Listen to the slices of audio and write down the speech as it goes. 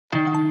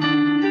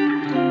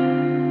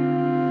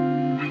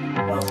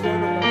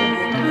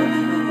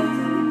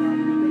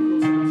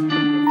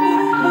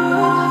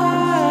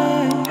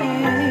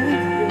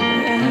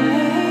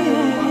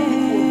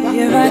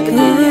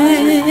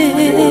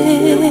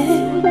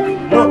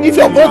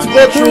you're going to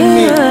go through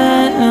me.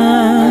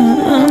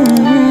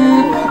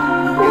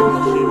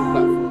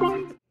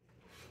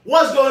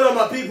 What's going on,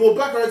 my people?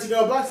 Back already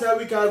again, back to that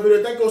weekend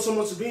video. Thank you all so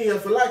much for being here,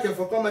 for liking,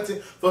 for commenting,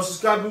 for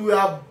subscribing. We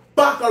are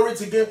back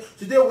already again.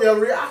 Today we are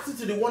reacting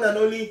to the one and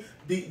only,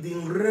 the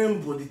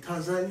rainbow, the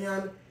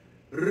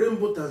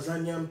rainbow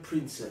Tanzanian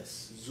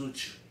princess,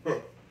 Zuchu.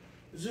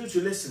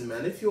 Zuchu, listen,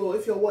 man. If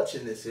you're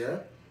watching this, yeah,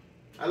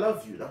 I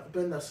love you.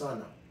 Nakupenda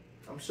sana.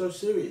 I'm so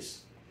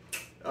serious.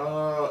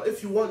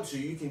 If you want to,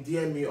 you can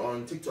DM me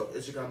on TikTok,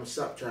 Instagram, and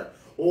Snapchat,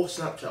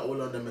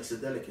 all under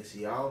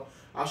Mr.Delicacy. I'll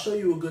show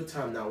you a good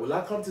time now. Will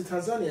I come to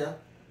Tanzania?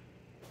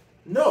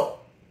 No,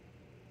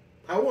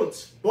 I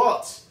won't.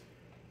 But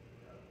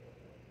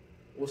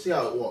we'll see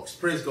how it works.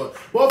 Praise God.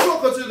 But before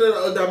I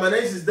continue, my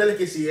name is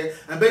Delicacy here,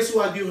 and basically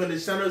what I do on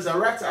this channel is I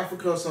react to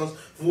African songs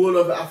from all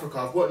over Africa.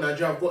 I've got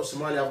Nigeria, I've got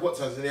Somalia, I've got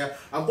Tanzania,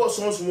 I've got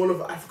songs from all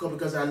over Africa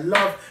because I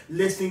love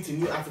listening to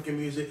new African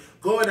music.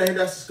 Go ahead and hit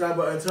that subscribe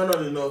button and turn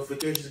on the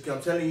notifications because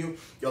I'm telling you,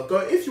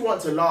 if you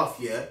want to laugh,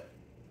 yeah,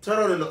 turn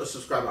on the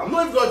subscribe button. I'm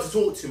not even going to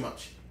talk too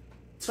much.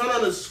 Turn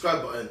on the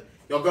subscribe button.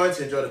 You're going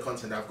to enjoy the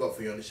content I've got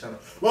for you on this channel.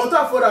 Well,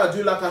 without further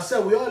ado, like I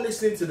said, we are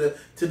listening to the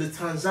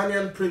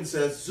Tanzanian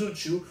princess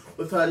Zuchu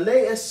with her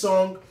latest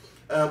song,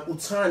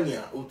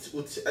 Utaniua.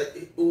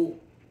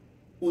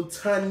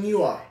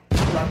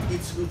 Like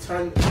it's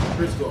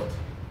praise God.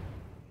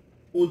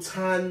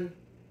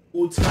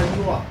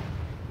 Utaniua.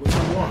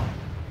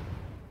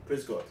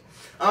 Praise God.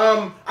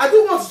 I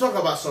do want to talk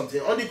about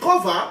something. On the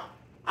cover,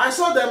 I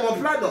saw them on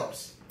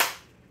platinums.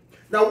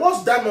 Now,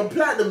 what's Diamond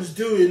Platinum's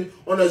doing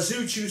on a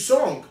Zuchu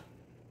song?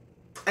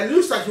 And it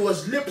looks like he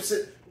was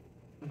lip-sync.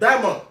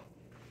 Diamond,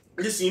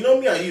 listen, you know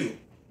me and you.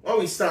 When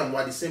we stand,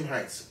 we're the same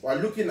heights.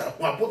 We're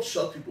both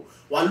short people.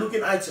 We're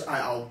looking eye to eye,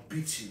 I'll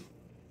beat you.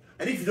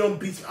 And if you don't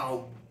beat me,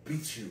 I'll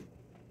beat you.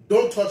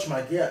 Don't touch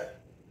my girl.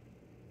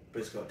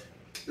 Praise God.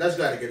 Let's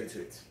go ahead and get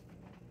into it.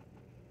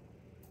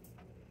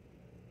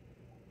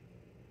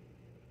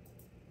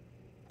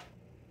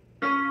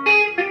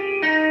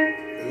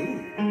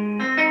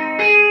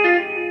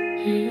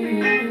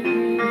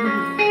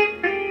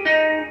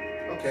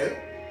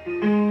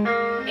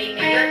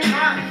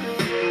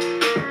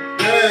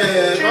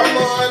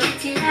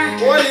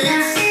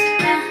 Police,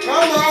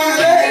 come on,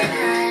 hey.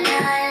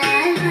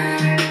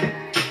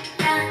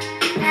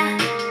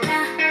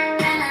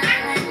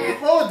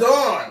 Hold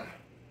on.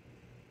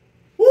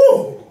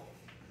 Woo.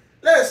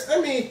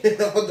 Let me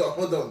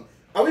hold on.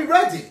 Are we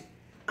ready?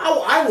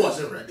 I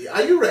wasn't ready.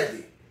 Are you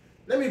ready?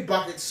 Let me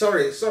back it.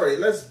 Sorry.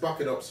 Let's back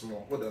it up some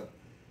more. Hold on.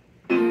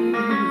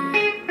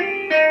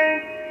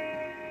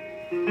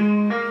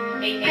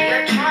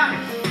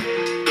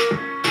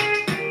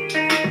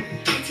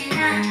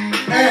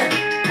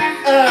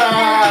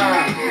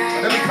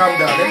 Let me calm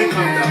down.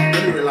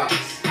 Let me relax.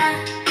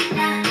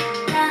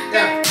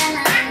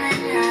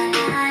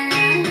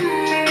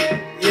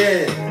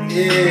 Yeah.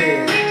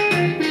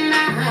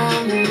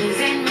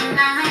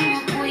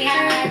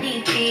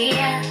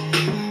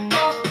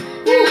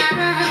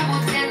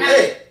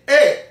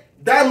 Hey,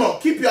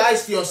 Diamond, keep your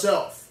eyes to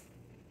yourself.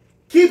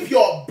 Keep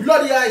your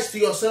bloody eyes to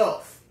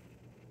yourself.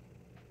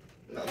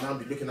 Now I'll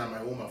be looking at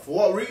my woman. For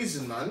what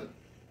reason, man?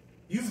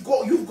 You've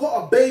got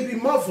a baby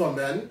mother,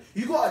 man.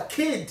 You got a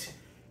kid.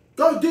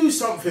 Go do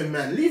something,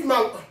 man. Leave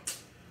my...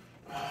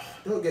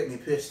 Don't get me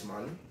pissed,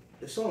 man.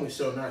 The song is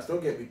so nice.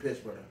 Don't get me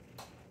pissed, brother.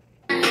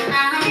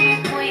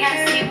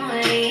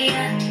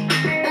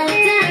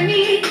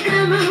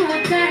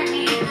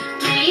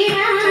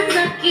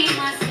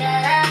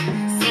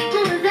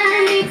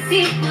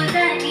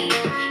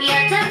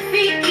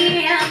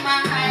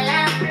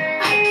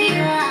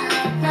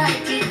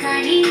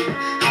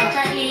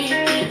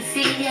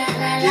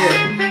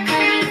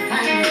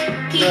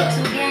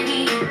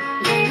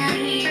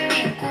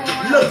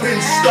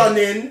 Looking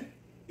stunning,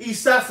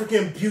 East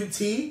African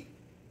beauty.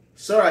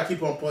 Sorry, I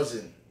keep on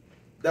pausing.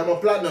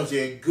 Diamond Platinums,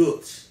 you're a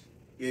goat,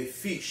 you're a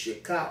fish, a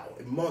cow,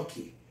 a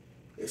monkey,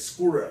 a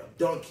squirrel,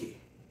 donkey,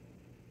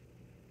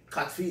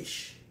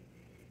 catfish.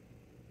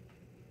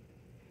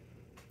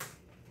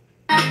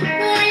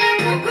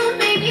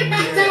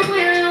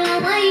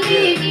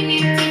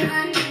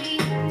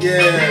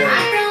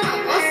 Yeah.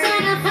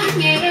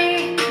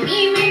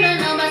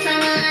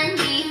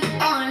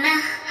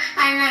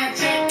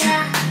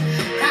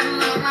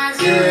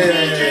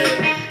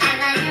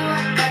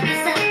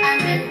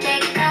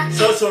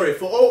 So sorry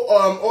for all.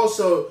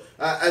 Also,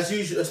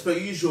 as per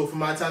usual, for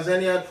my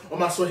Tanzanian or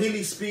my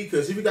Swahili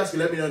speakers, if you guys can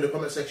let me know in the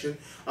comment section,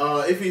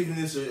 if you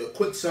need a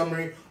quick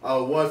summary,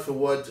 word for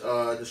word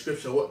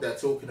description of what they're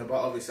talking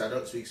about. Obviously, I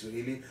don't speak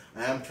Swahili.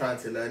 I am trying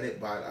to learn it,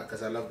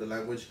 because I love the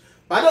language,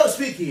 but I don't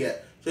speak it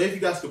yet. So if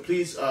you guys could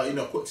please,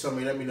 quick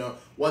summary, let me know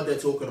what they're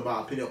talking about.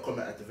 I'll put your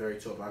comment at the very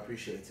top. I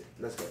appreciate it.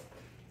 Let's go.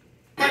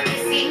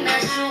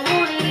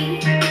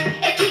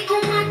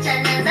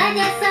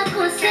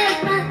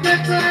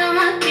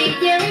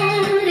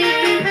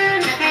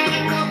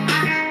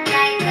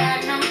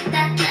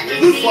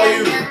 Good for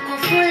you.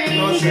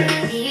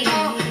 Nonsense.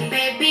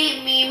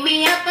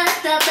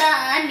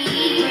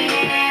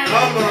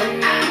 Come on.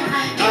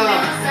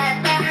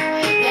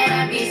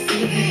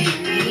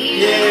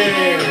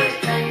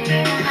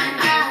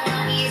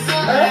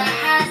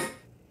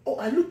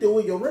 looked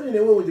away. You're running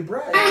away with the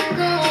bride.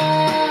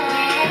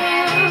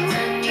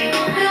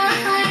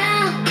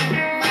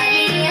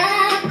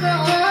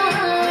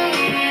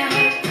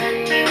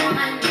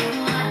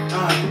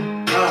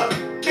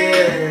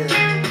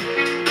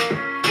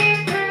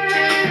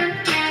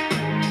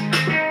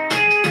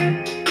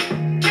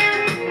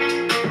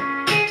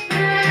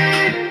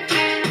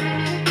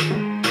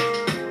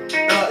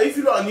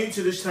 New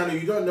to this channel,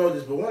 you don't know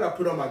this, but when I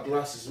put on my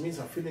glasses, it means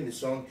I'm feeling the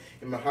song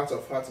in my heart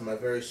of hearts and my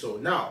very soul.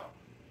 Now,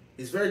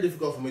 it's very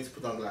difficult for me to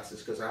put on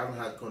glasses because I haven't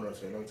had cornrows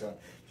for a long time.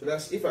 So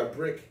that's if I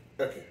break.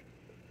 Okay,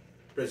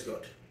 praise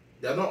God.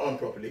 They are not on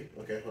properly.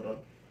 Okay, hold on,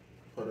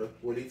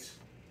 hold it.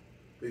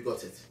 We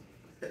got it.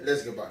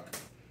 Let's go back.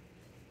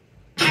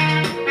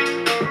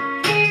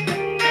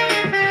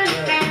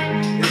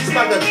 This is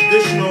like a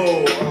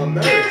traditional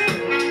marriage.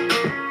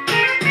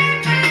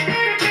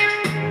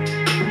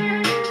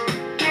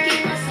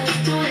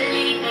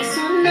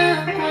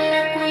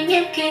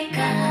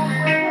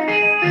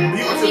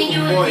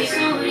 Voice.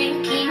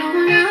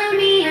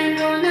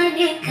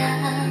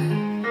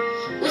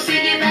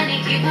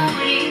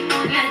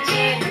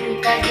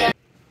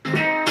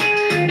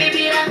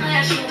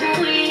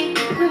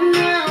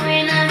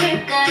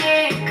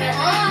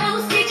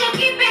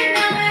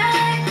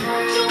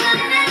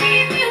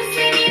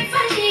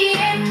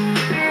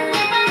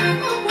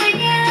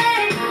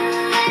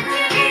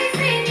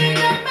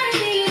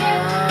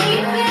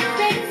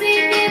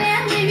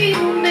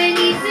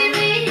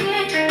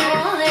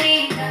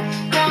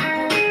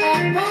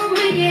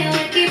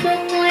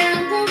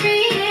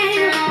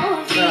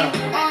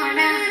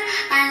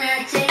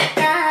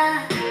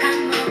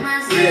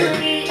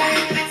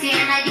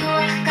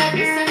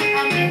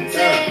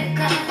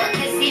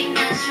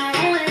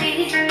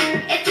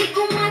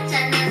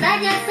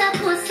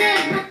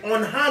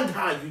 Unhand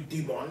her, you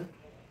demon.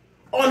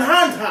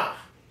 Unhand her.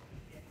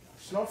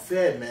 It's not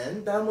fair,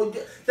 man.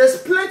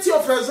 There's plenty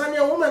of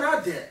Tanzanian women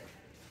out there.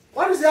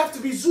 Why does it have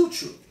to be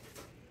Zuchu?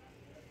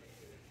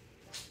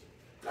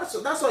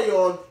 That's why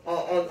you're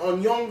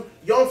on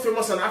young,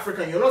 famous and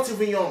African. You're not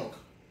even young.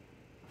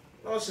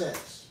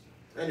 Nonsense.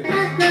 Anyway.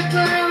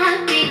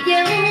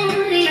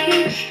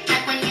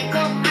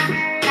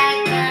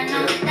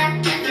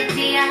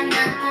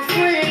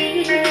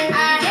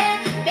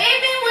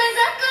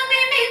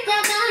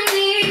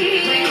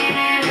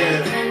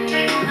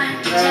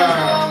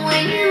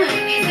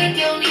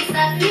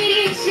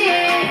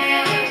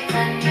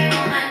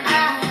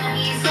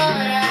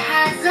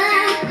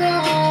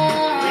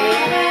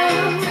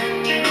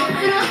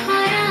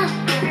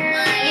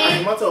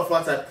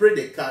 I pray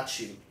they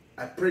catch you.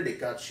 I pray they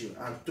catch you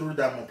and throw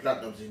them on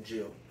platinums in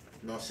jail.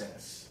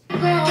 Nonsense.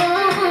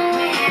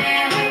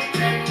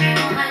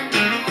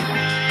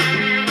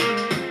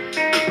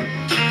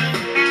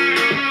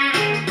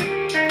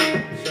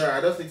 Sorry,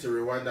 I just need to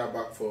rewind that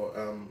back for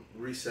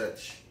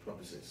research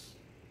purposes.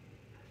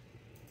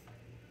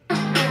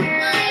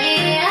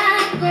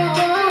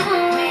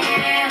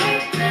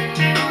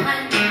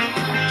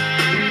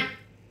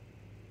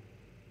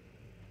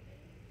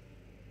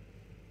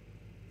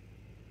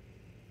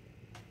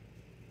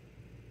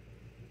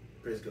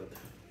 Praise God.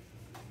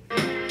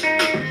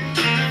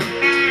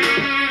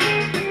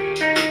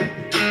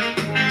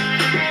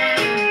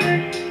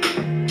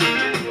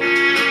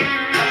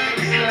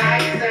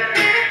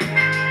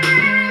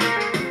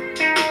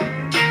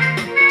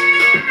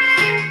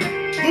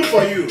 Good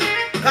for you.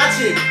 Catch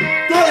him.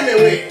 Throw him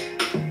away.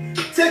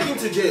 Take him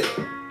to jail.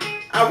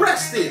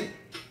 Arrest him.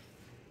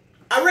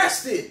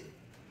 Arrest him.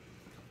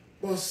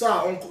 But sir,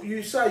 uncle, you're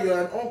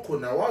an uncle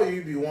now. Why would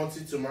you be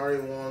wanting to marry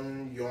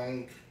one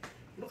young?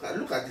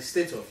 Look at the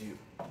state of you.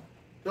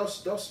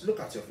 Just look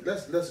at your.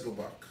 Let's go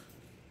back.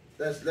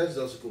 Let's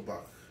just go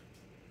back.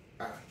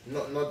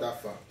 Not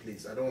that far,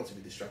 please. I don't want to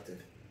be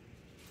distracted.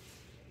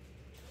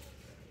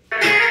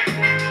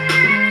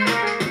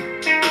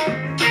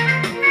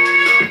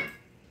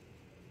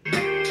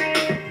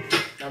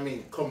 I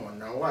mean, come on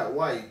now.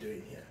 Why are you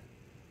doing here?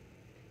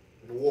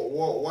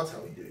 What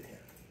are we doing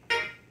here?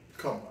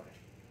 Come on.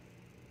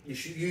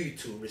 You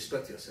two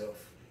respect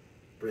yourself.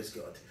 Praise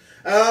God.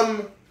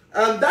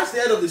 That's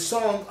the end of the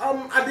song.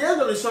 At the end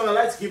of the song, I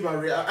like to give my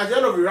at the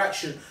end of the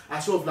reaction, I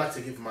sort of like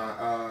to give my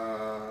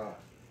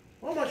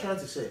what am I trying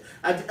to say?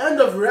 At the end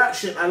of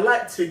reaction, I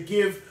like to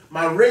give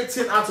my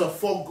rating out of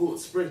 4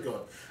 goats. Praise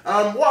God.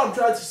 What I'm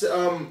trying to say,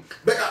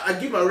 but I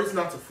give my rating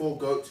out of 4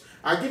 goats.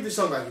 I give this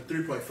song like a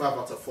 3.5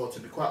 out of 4. To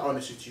be quite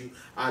honest with you,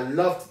 I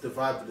loved the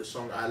vibe of the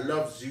song. I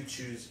love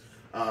Zuchu's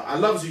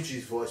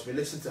voice. We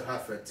listened to her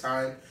for a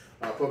time,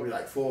 probably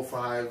like 4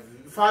 or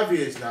 5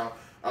 years now.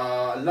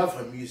 I love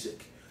her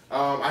music.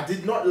 I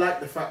did not like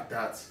the fact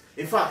that,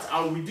 in fact,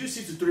 I'll reduce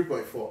it to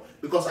 3.4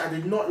 because I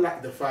did not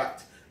like the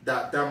fact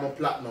that Diamond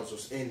Platnumz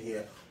was in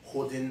here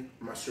holding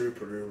Masuri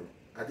Pereira.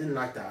 I didn't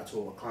like that at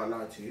all. I can't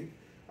lie to you.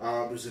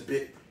 It was a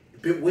bit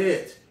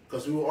weird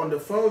because we were on the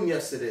phone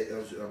yesterday.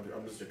 I'm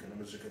just joking.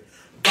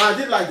 But I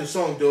did like the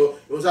song though.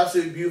 It was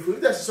absolutely beautiful.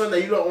 If there's a song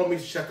that you don't want me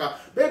to check out,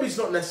 maybe it's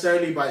not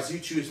necessarily by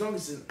Zuchu, as long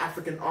as it's an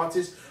African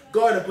artist,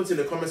 go ahead and put it in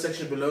the comment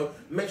section below.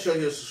 Make sure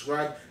you're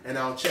subscribed, and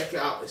I'll check it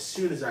out as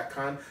soon as I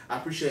can. I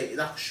appreciate it.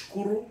 To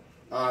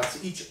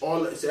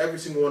every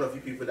single one of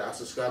you people that are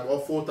subscribed,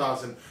 about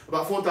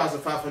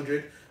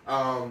 4,500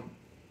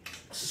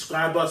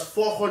 subscribers,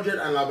 400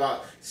 and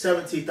about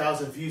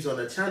 70,000 views on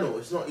the channel.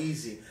 It's not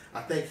easy.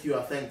 I thank you.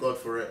 I thank God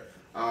for it.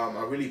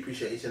 I really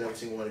appreciate each and every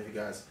single one of you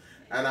guys.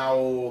 And I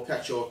will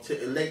catch you all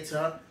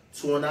later.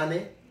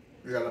 Tuonane,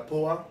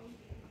 Lalapoa.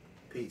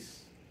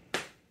 Peace.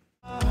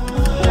 I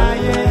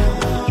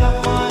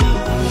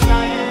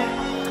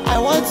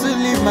want to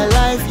live my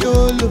life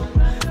YOLO.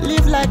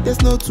 Live like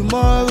there's no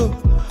tomorrow.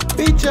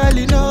 Be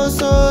jolly, no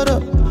sorrow.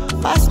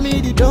 Pass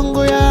me the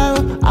dongo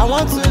yarrow. I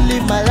want to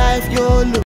live my life YOLO.